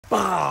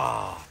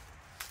Bah!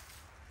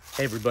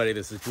 Hey everybody,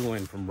 this is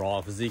Julian from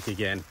Raw Physique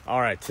again. All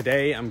right,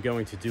 today I'm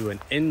going to do an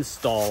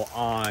install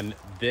on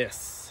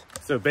this.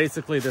 So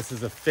basically this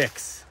is a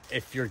fix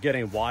if you're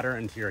getting water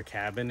into your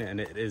cabin and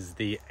it is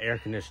the air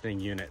conditioning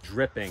unit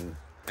dripping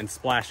and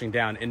splashing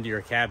down into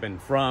your cabin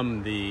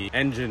from the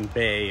engine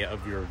bay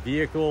of your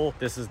vehicle.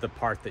 This is the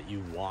part that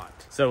you want.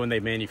 So when they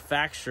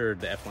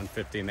manufactured the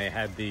F-150 and they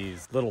had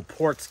these little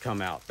ports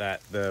come out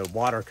that the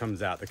water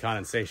comes out, the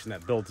condensation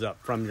that builds up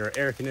from your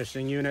air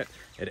conditioning unit,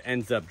 it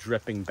ends up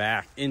dripping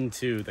back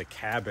into the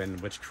cabin,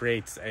 which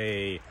creates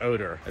a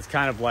odor. It's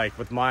kind of like,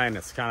 with mine,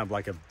 it's kind of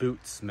like a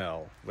boot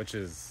smell, which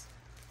is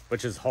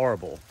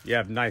horrible. You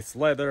have nice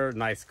leather,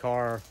 nice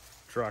car,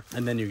 truck,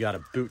 and then you got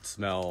a boot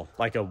smell,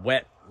 like a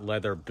wet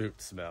leather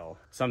boot smell,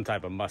 some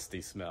type of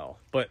musty smell.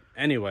 But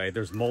anyway,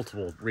 there's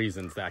multiple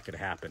reasons that could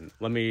happen.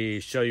 Let me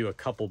show you a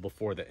couple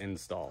before the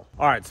install.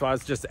 All right, so I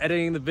was just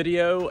editing the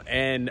video,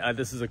 and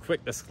this is a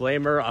quick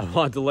disclaimer. I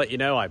wanted to let you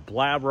know I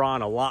blabber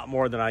on a lot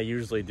more than I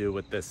usually do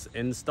with this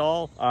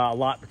install. A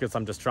lot because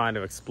I'm just trying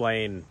to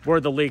explain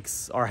where the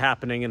leaks are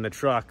happening in the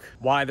truck,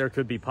 why there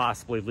could be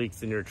possibly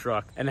leaks in your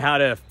truck, and how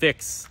to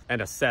fix and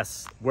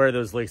assess where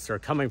those leaks are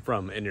coming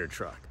from in your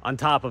truck. On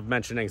top of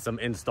mentioning some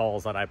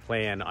installs that I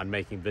plan on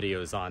making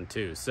videos on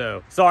too.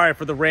 So sorry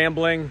for the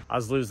rambling. I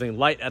was losing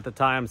light at the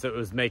time, so it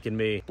was making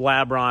me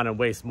blabber on and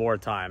waste more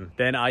time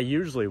than I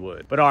usually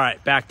would. But all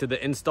right, back to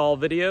the install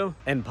video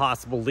and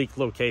possible leak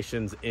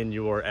locations in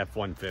your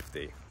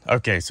F-150.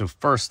 Okay, so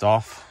first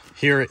off,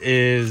 here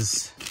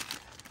is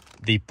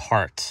the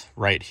part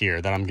right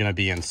here that I'm gonna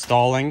be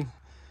installing.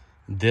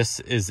 This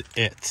is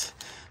it.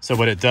 So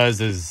what it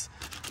does is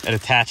it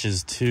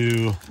attaches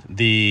to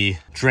the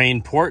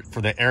drain port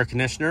for the air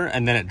conditioner,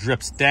 and then it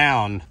drips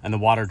down and the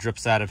water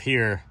drips out of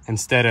here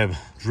instead of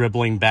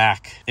dribbling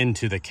back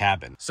into the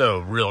cabin. So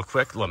real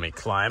quick, let me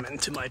climb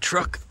into my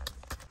truck.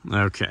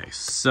 Okay,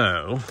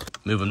 so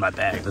moving my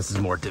bag, this is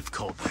more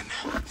difficult.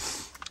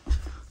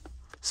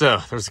 So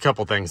there's a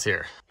couple things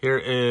here. Here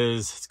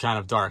is, it's kind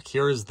of dark.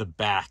 Here is the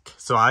back.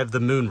 So I have the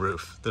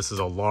moonroof. This is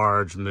a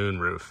large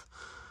moonroof.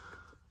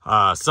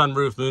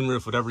 Sunroof,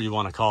 moonroof, whatever you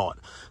want to call it.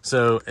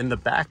 So in the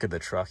back of the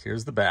truck,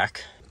 here's the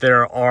back,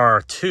 there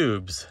are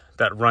tubes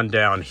that run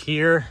down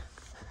here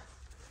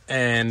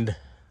and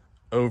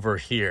over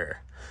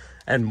here.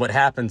 And what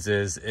happens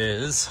is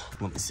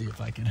let me see if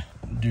I can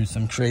do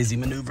some crazy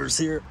maneuvers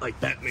here like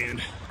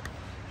Batman.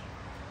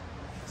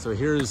 So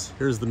here's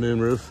the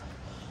moonroof.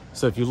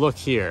 So if you look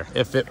here,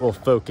 if it will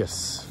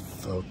focus.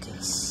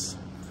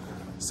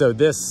 So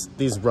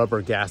these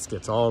rubber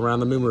gaskets all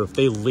around the moonroof,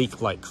 they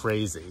leak like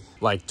crazy.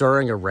 Like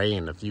during a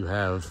rain, if you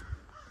have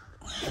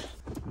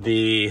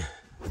the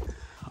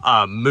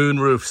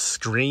moonroof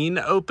screen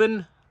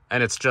open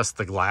and it's just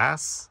the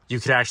glass, you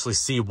could actually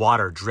see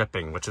water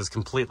dripping, which is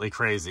completely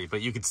crazy.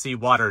 But you could see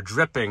water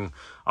dripping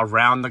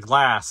around the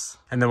glass.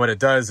 And then what it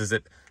does is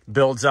it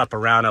builds up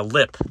around a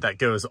lip that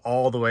goes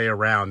all the way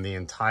around the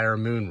entire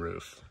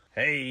moonroof.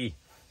 Hey!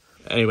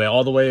 Anyway,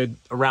 all the way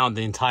around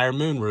the entire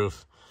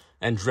moonroof,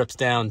 and drips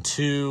down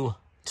two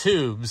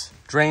tubes,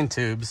 drain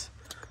tubes,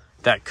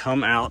 that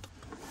come out,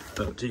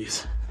 oh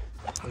geez,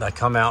 that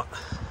come out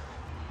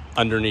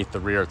underneath the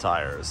rear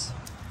tires.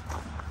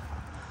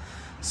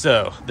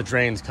 So the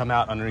drains come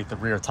out underneath the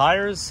rear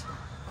tires,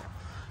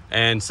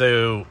 and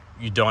so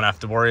you don't have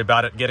to worry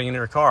about it getting in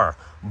your car.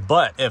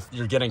 But if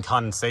you're getting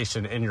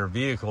condensation in your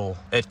vehicle,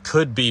 it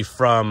could be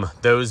from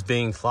those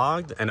being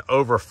clogged and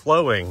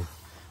overflowing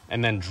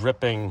and then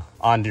dripping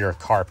onto your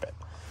carpet.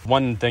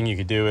 One thing you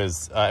could do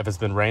is, if it's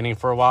been raining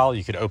for a while,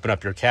 you could open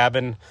up your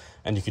cabin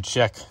and you could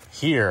check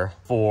here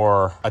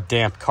for a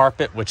damp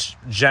carpet, which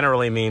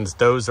generally means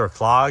those are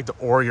clogged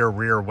or your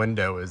rear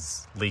window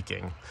is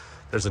leaking.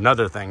 There's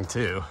another thing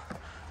too.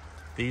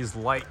 These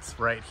lights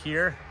right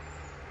here,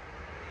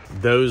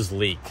 those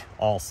leak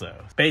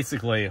also.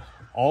 Basically,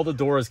 all the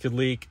doors could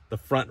leak, the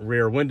front and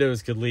rear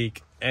windows could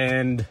leak,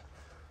 and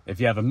if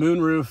you have a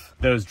moonroof,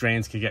 those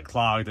drains could get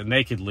clogged and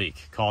they could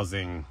leak,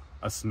 causing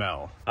a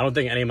smell. I don't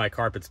think any of my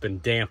carpet's been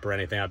damp or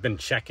anything. I've been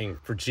checking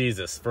for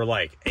Jesus for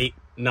like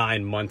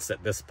 8-9 months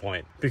at this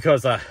point,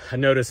 because I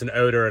notice an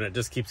odor and it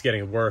just keeps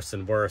getting worse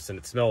and worse, and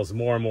it smells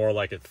more and more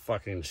like a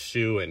fucking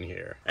shoe in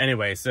here.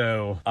 Anyway,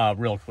 so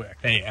real quick,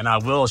 hey, and I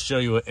will show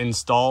you an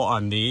install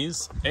on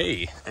these.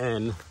 Hey,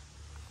 and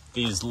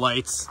these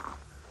lights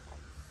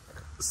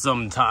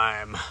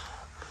sometime.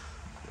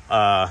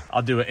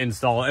 I'll do an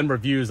install and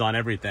reviews on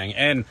everything.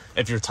 And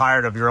if you're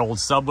tired of your old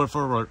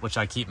subwoofer, which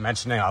I keep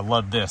mentioning, I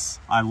love this.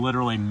 I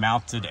literally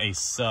mounted a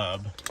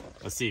sub.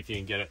 Let's see if you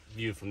can get a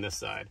view from this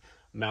side.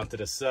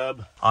 Mounted a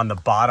sub on the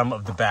bottom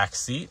of the back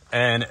seat,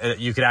 and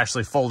you could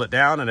actually fold it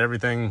down and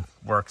everything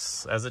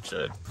works as it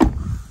should.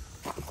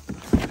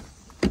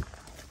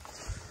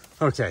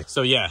 Okay,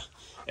 so yeah,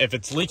 if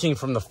it's leaking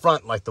from the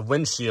front, like the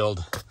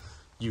windshield,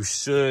 you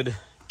should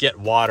get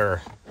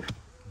water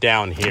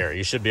down here.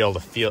 You should be able to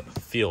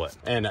feel it.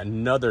 And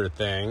another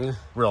thing,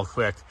 real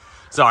quick,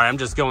 sorry, I'm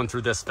just going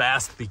through this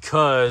fast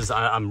because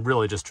I'm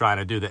really just trying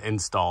to do the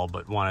install,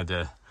 but wanted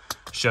to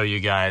show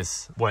you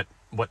guys what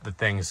what the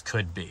things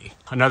could be.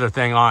 Another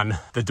thing on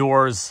the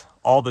doors,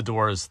 all the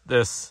doors,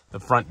 the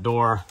front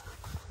door,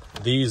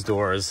 these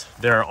doors,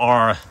 there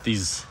are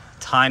these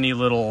tiny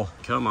little,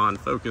 come on,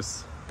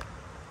 focus.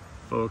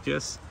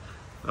 Focus.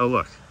 Oh,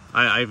 look,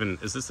 I even,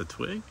 is this a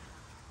twig?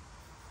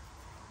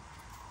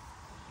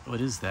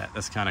 What is that?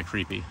 That's kind of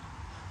creepy.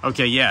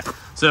 Okay, yeah,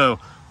 so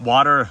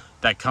water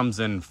that comes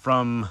in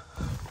from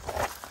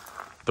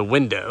the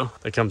window,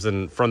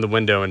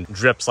 and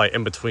drips like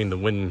in between the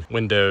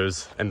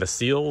windows and the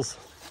seals,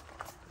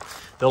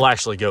 they'll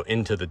actually go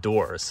into the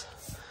doors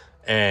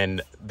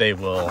and they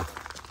will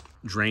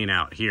drain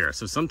out here.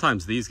 So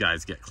sometimes these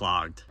guys get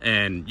clogged,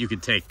 and you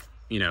could take,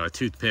 you know, a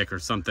toothpick or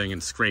something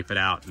and scrape it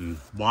out, and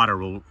water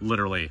will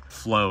literally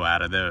flow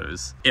out of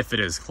those if it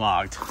is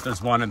clogged.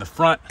 There's one in the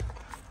front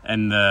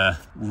and the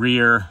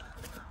rear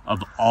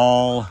of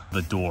all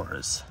the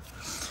doors.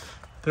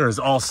 There is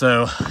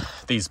also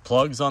these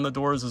plugs on the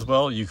doors as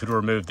well. You could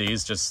remove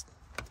these, just,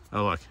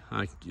 oh look,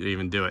 I could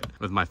even do it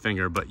with my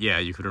finger, but yeah,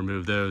 you could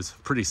remove those.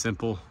 Pretty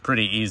simple,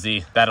 pretty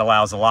easy. That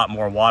allows a lot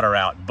more water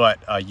out, but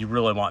you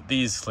really want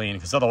these clean,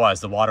 because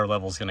otherwise the water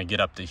level is gonna get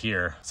up to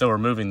here. So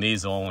removing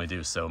these will only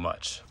do so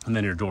much. And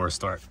then your doors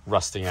start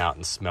rusting out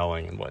and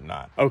smelling and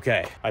whatnot.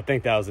 Okay, I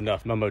think that was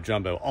enough mumbo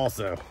jumbo.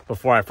 Also,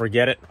 before I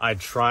forget it, I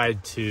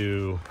tried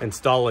to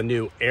install a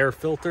new air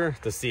filter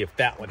to see if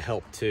that would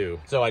help too.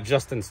 So I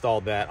just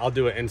installed that. I'll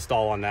do an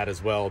install on that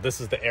as well. This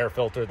is the air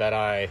filter that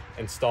I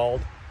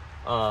installed.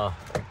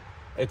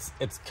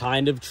 It's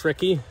kind of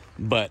tricky,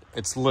 but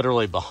it's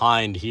literally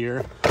behind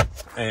here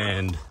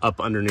and up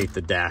underneath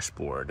the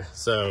dashboard.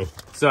 So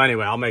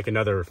anyway, I'll make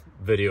another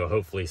video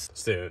hopefully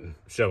soon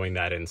showing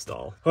that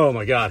install. Oh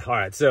my God. All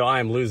right. So I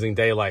am losing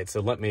daylight.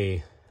 So let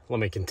me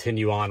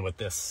continue on with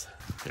this.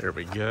 Here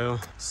we go.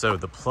 So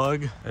the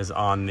plug is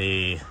on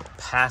the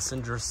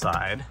passenger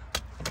side.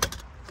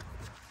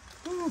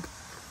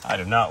 I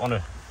do not want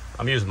to,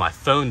 I'm using my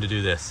phone to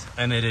do this,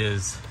 and it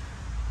is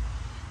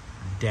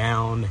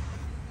down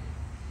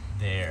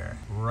there,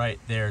 right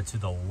there to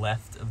the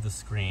left of the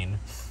screen.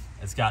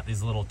 It's got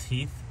these little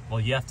teeth. Well,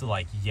 you have to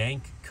like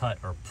yank, cut,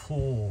 or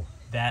pull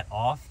that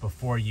off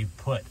before you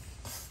put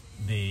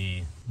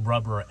the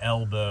rubber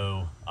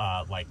elbow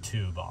like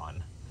tube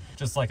on.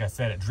 Just like I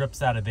said, it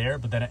drips out of there,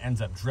 but then it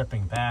ends up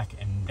dripping back,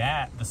 and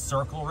the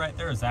circle right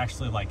there is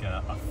actually like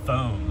a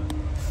foam.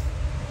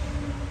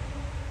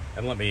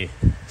 And let me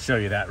show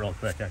you that real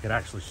quick. I could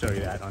actually show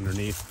you that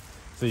underneath,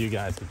 so you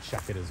guys can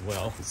check it as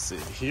well. Let's see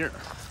here.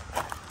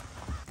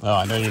 Oh,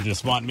 I know you're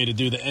just wanting me to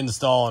do the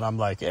install, and I'm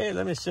like, hey,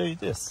 let me show you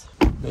this.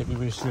 Maybe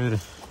we should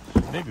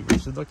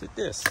look at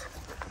this.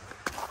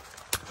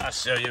 I'll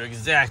show you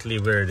exactly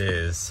where it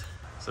is.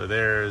 So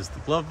there's the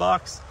glove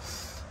box.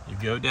 You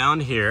go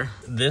down here.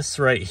 This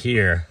right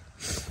here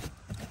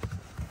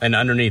and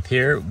underneath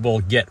here will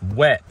get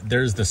wet.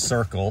 There's the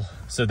circle.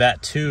 So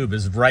that tube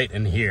is right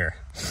in here.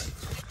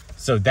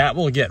 So that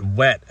will get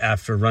wet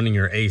after running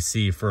your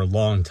AC for a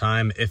long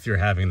time if you're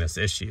having this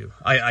issue.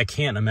 I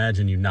can't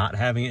imagine you not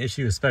having an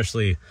issue,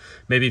 especially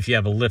maybe if you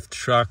have a lift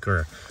truck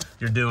or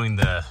you're doing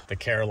the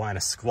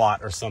Carolina squat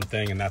or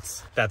something, and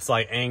that's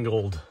like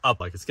angled up,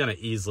 like it's gonna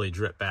easily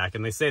drip back.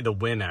 And they say the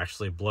wind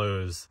actually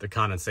blows the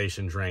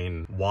condensation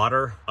drain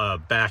water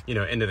back, you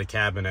know, into the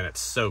cabin, and it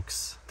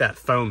soaks that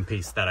foam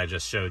piece that I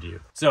just showed you.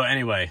 So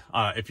anyway,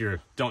 if you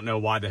don't know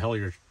why the hell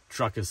your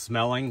truck is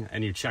smelling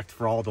and you checked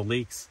for all the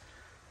leaks,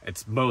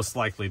 it's most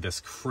likely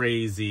this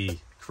crazy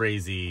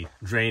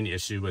drain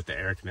issue with the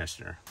air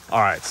conditioner. All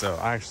right, so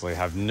I actually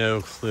have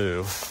no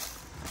clue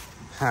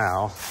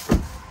how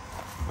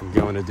I'm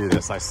going to do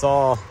this.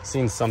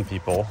 Seen some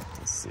people,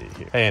 let's see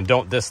here. Hey, and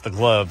don't diss the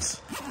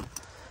gloves.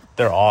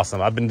 They're awesome.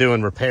 I've been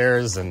doing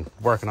repairs and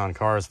working on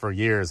cars for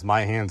years.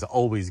 My hands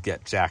always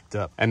get jacked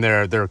up, and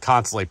they're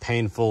constantly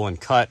painful and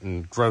cut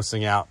and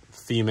grossing out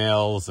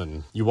females,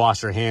 and you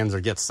wash your hands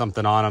or get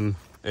something on them.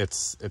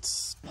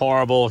 It's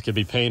horrible. It could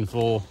be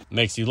painful.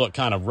 Makes you look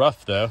kind of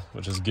rough though,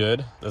 which is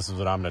good. This is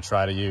what I'm gonna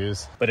try to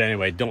use. But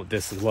anyway, don't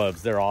diss the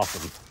gloves. They're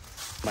awesome.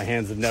 My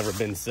hands have never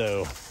been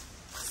so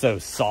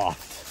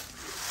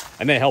soft,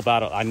 and they help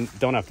out. I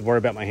don't have to worry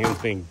about my hands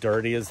being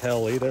dirty as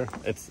hell either.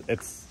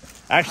 It's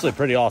actually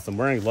pretty awesome.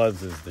 Wearing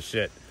gloves is the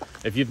shit.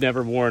 If you've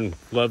never worn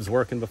gloves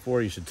working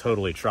before, you should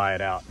totally try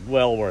it out.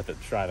 Well worth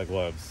it to try the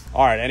gloves.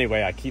 All right,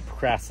 anyway, I keep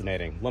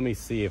procrastinating. Let me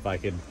see if I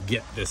could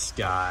get this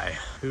guy.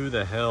 Who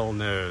the hell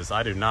knows?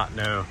 I do not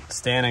know.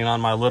 Standing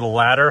on my little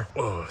ladder.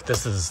 Oh,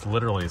 this is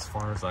literally as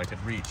far as I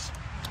could reach.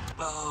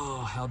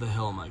 Oh, how the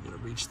hell am I gonna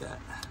reach that?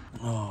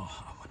 Oh,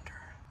 I wonder.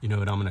 You know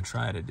what I'm gonna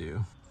try to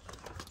do?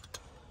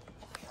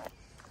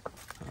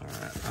 All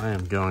right, I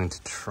am going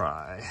to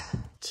try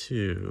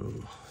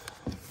to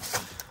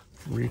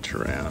reach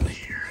around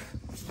here.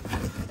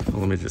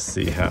 Let me just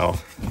see how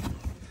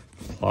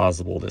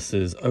plausible this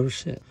is. Oh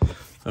shit.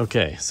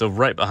 Okay, so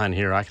right behind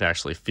here, I could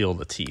actually feel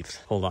the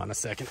teeth. Hold on a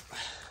second.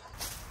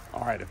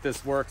 All right, if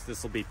this works,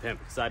 this will be pimp,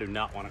 because I do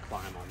not want to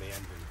climb on the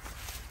engine.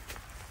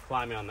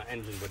 Climbing on the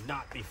engine would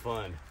not be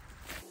fun.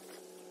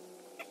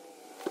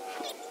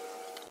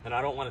 And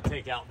I don't want to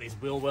take out these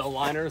wheel well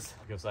liners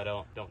because I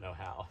don't know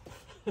how.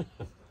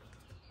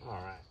 All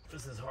right,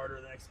 this is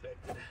harder than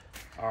expected.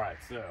 All right,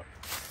 so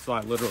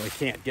I literally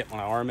can't get my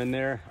arm in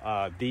there.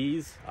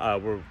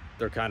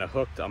 They're kind of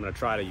hooked. I'm gonna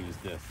try to use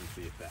this and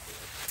see if that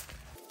works.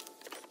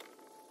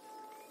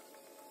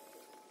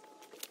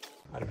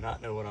 I do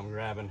not know what I'm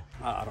grabbing.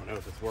 I don't know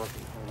if it's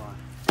working. Hold on.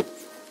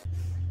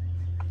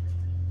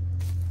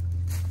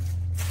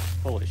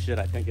 Holy shit,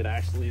 I think it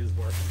actually is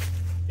working.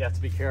 You have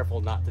to be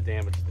careful not to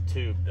damage the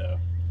tube though.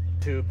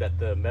 Tube that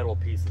the metal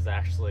piece is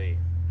actually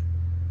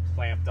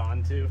clamped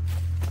onto.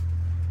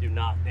 Do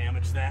not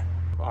damage that.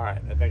 All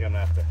right, I think I'm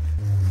gonna have to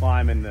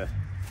climb in the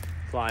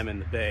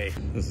bay.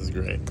 This is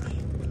great.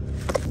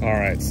 All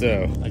right,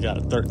 so I got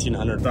a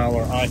 $1,300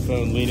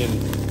 iPhone leaning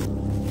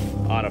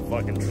on a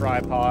fucking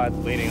tripod,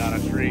 leaning on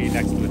a tree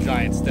next to a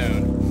giant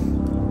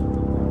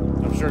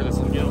stone. I'm sure this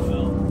will get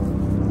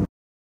well.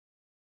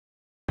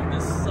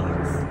 This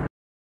sucks.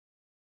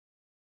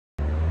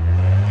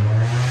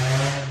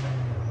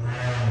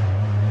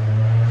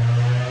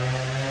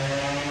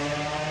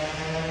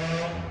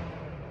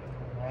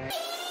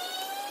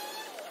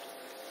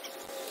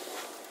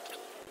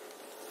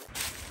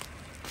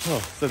 Oh,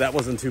 so that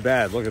wasn't too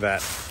bad. Look at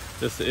that.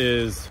 This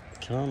is,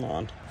 come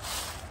on.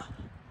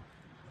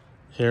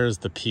 Here's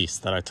the piece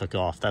that I took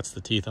off. That's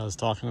the teeth I was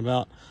talking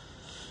about.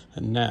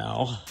 And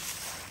now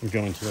I'm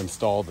going to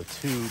install the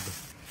tube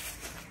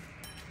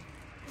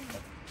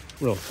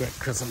real quick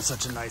because I'm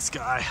such a nice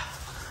guy.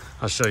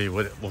 I'll show you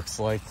what it looks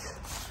like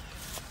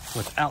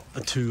without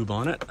the tube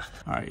on it.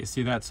 All right, you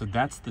see that? So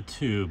that's the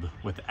tube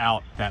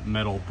without that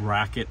metal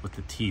bracket with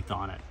the teeth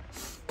on it.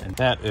 And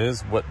that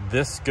is what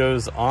this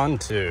goes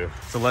onto.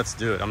 So let's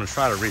do it. I'm gonna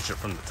try to reach it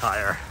from the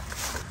tire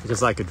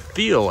because I could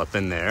feel up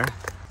in there,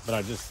 but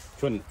I just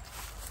couldn't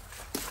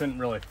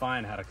really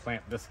find how to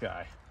clamp this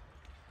guy.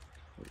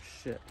 Oh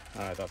shit.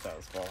 Oh, I thought that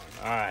was falling.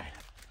 All right.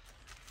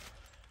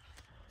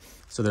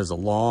 So there's a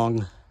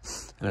long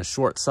and a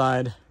short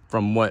side.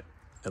 From what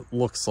it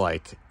looks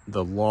like,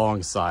 the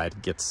long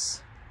side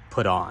gets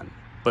put on,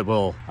 but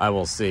I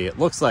will see. It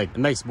looks like it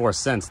makes more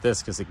sense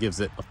this because it gives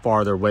it a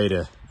farther way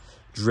to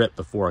drip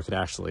before it could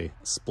actually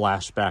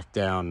splash back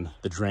down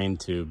the drain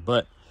tube.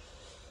 But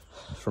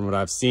from what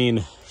I've seen,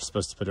 you're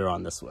supposed to put it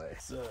on this way.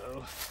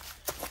 So,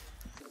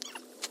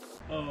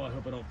 oh, I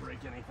hope I don't break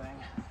anything.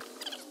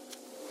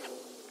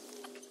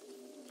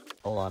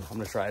 Hold on, I'm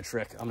gonna try a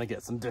trick. I'm gonna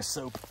get some dish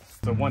soap.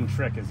 So one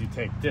trick is you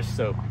take dish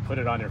soap, you put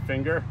it on your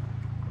finger,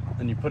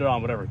 and you put it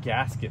on whatever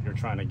gasket you're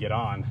trying to get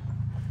on.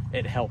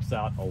 It helps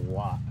out a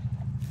lot.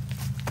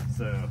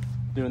 So,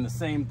 doing the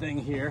same thing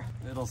here.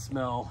 It'll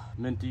smell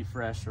minty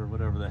fresh or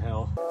whatever the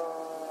hell.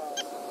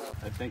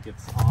 I think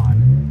it's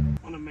on.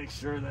 I want to make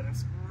sure that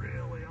it's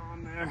really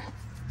on there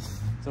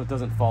so it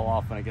doesn't fall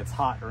off when it gets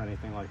hot or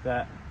anything like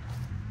that.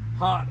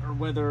 Hot or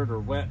weathered or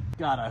wet.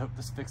 God, I hope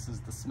this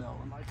fixes the smell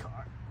in my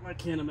car. I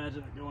can't imagine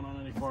it going on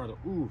any farther.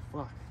 Ooh,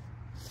 fuck.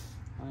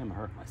 I am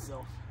hurting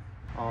myself.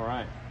 All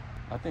right,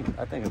 I think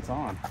it's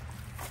on.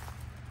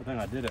 I think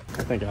I did it.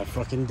 I think I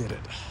fucking did it.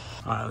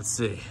 All right, let's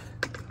see.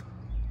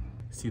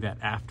 See that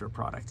after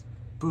product.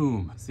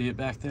 Boom. See it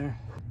back there?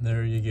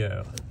 There you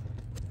go.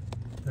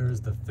 There's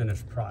the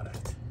finished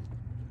product.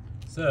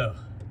 So,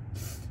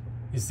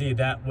 you see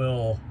that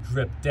will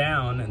drip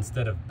down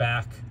instead of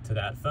back to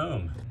that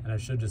foam. And it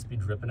should just be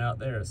dripping out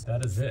there. So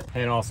that is it.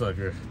 And also, if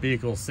your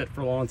vehicle sit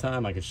for a long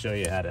time, I could show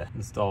you how to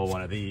install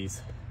one of these.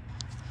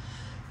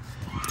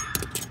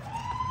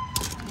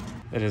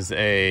 It is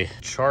a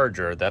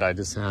charger that I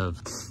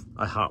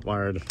hot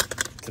wired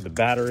to the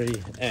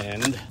battery,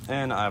 and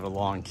I have a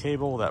long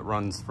cable that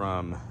runs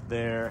from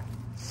there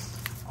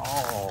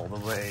all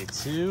the way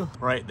to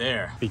right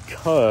there,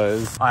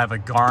 because I have a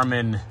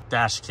Garmin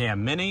dash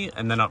cam mini,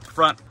 and then up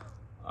front,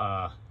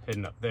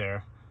 hidden up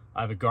there,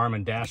 I have a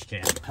Garmin dash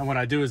cam. And what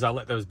I do is I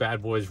let those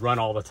bad boys run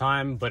all the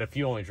time, but if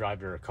you only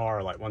drive your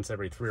car like once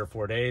every 3 or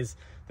 4 days,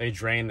 they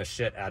drain the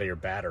shit out of your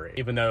battery.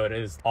 Even though it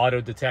is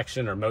auto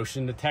detection or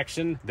motion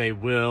detection, they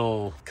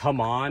will come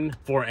on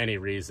for any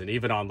reason,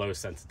 even on low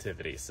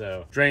sensitivity.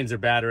 So drains your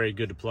battery,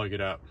 good to plug it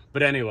up.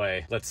 But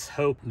anyway, let's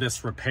hope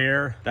this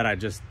repair that I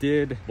just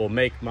did will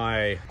make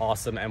my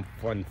awesome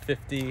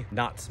F150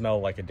 not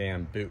smell like a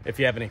damn boot. If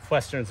you have any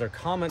questions or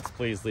comments,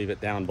 please leave it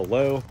down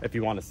below. If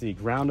you want to see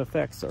ground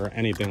effects or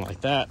anything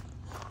like that,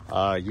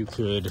 you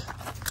could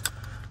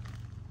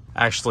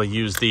actually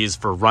use these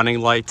for running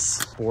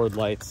lights, board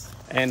lights.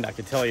 And I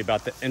can tell you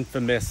about the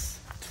infamous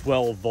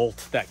 12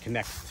 volt that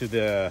connects to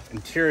the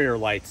interior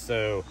lights,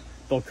 so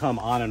they'll come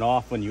on and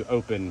off when you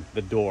open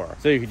the door.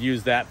 So you could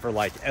use that for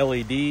like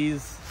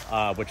LEDs,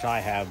 which I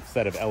have a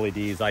set of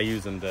LEDs. I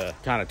use them to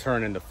kind of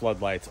turn into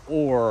floodlights,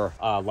 or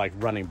like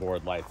running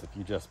board lights if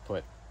you just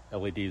put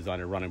LEDs on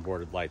your running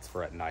board lights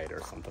for at night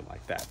or something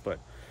like that.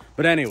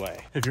 But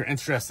anyway, if you're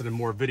interested in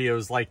more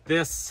videos like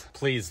this,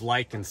 please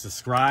like and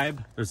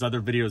subscribe. There's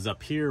other videos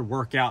up here,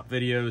 workout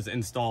videos,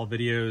 install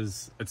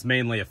videos. It's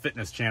mainly a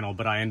fitness channel,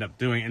 but I end up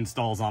doing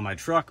installs on my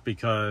truck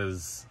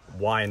because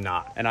why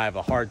not? And I have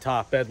a hard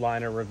top bed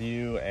liner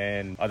review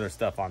and other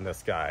stuff on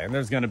this guy, and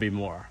there's gonna be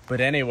more.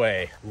 But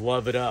anyway,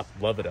 love it up,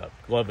 love it up,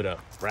 glove it up,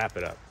 wrap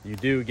it up. You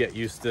do get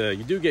used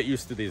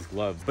to these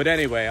gloves. But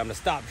anyway, I'm gonna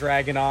stop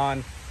dragging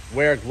on,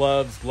 wear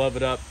gloves, glove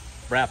it up,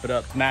 wrap it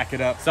up, smack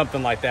it up,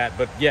 something like that.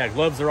 But yeah,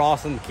 gloves are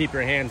awesome to keep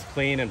your hands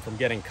clean and from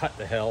getting cut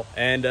to hell.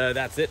 And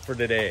that's it for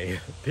today.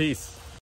 Peace.